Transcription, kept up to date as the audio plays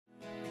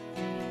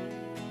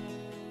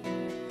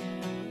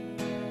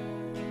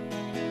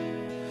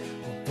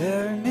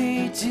Bury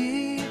me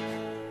deep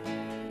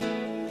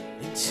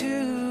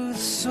into the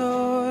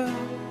soil.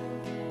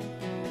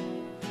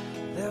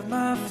 Let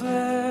my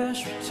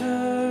flesh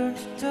return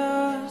to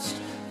dust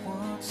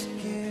once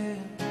again.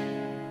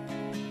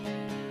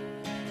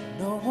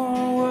 No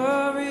more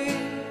worry,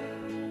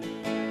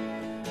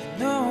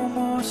 no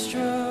more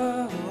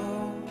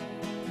struggle.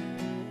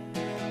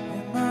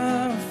 When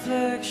my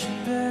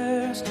reflection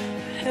bears a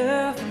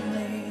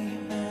heavenly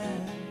man,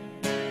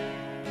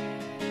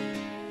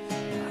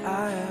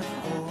 I have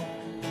hope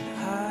and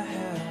I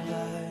have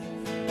life.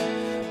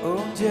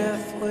 Oh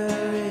death,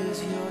 where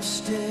is your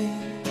sting?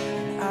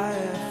 And I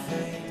have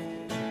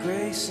faith and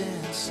grace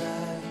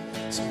inside,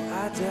 so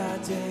I die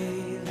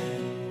daily.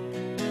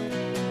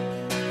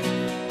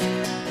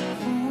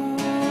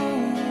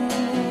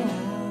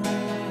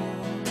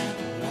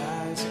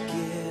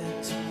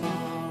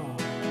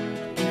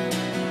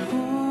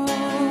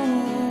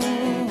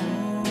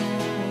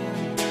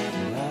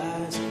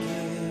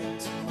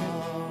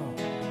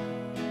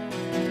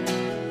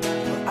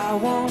 I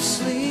won't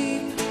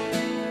sleep,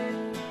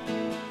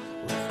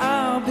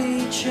 I'll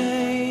be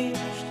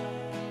changed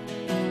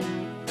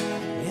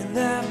in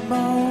that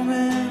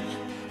moment,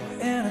 or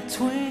in a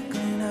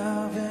twinkling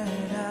of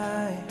an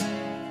eye.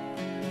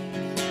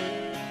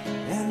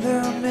 And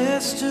the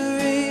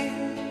mystery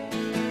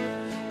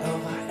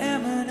of our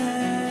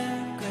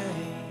imminent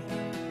grave,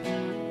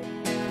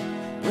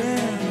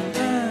 when the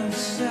earth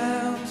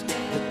sounds,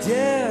 the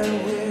dead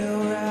will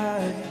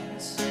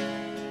rise.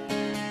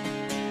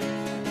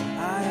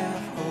 I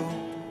have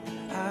hope,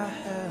 I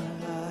have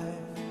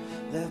life.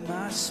 Let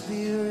my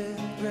spirit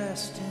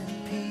rest in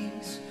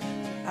peace.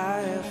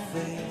 I have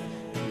faith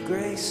and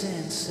grace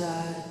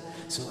inside,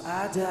 so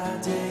I die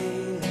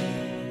daily.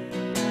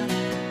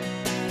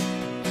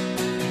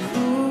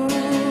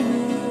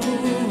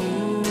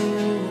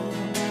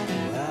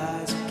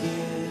 Rise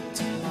again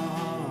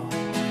tomorrow.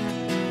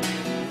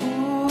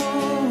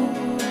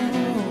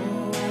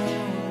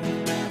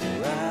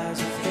 Rise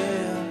with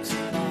him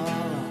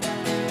tomorrow.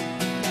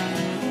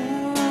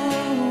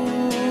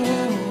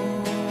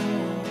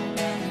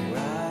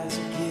 Rise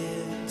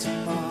again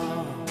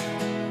tomorrow.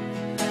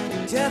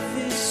 Death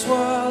is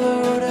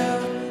swallowed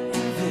up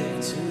in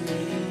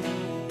victory.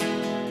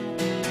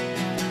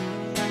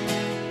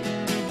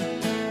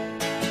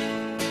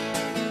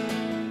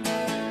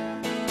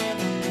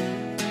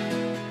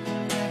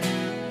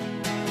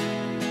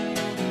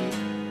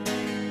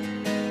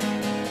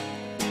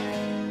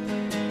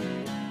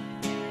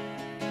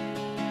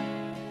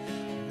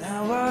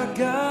 Now our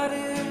God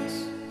is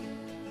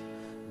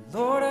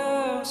Lord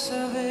of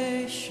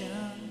salvation,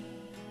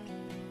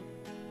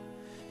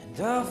 and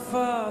I'll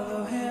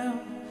follow him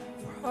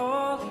for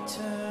all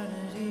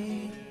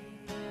eternity.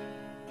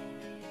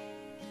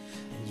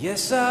 And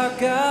yes, our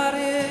God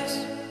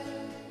is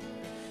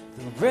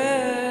the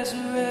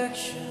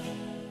resurrection,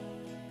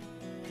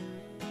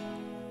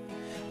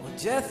 when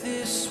death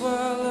is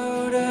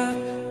swallowed up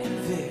in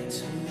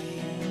victory.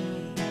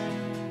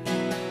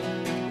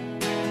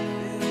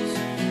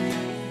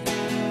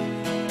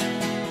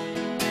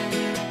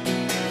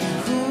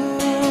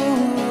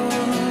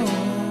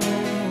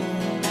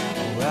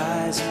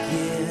 Rise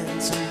again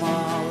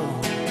tomorrow.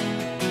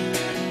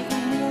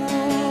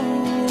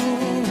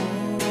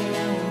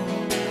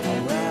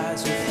 I'll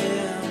rise with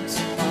him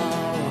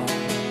tomorrow.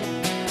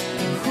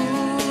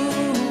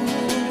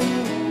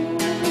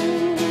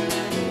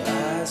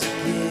 Rise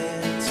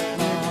again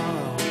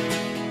tomorrow.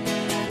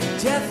 When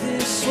death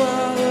is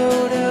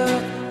swallowed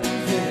up in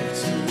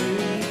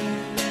victory.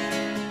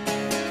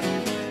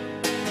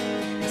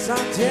 As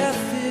our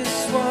death is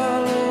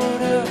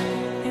swallowed up